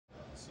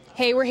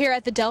Hey, we're here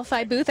at the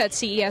Delphi booth at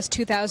CES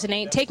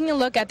 2008 taking a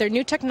look at their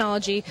new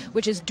technology,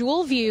 which is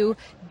dual view,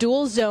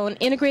 dual zone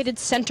integrated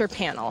center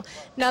panel.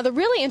 Now, the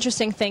really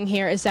interesting thing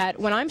here is that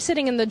when I'm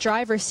sitting in the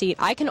driver's seat,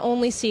 I can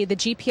only see the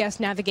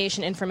GPS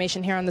navigation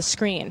information here on the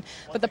screen.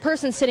 But the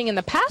person sitting in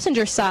the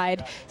passenger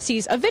side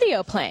sees a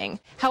video playing.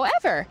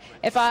 However,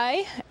 if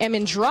I am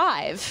in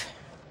drive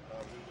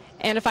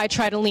and if I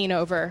try to lean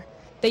over,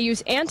 they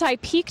use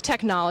anti-peak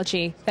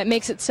technology that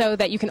makes it so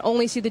that you can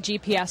only see the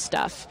GPS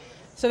stuff.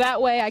 So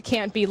that way I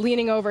can't be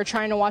leaning over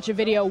trying to watch a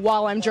video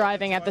while I'm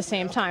driving at the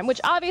same time,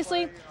 which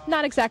obviously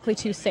not exactly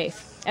too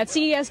safe. At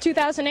CES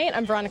 2008,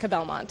 I'm Veronica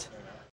Belmont.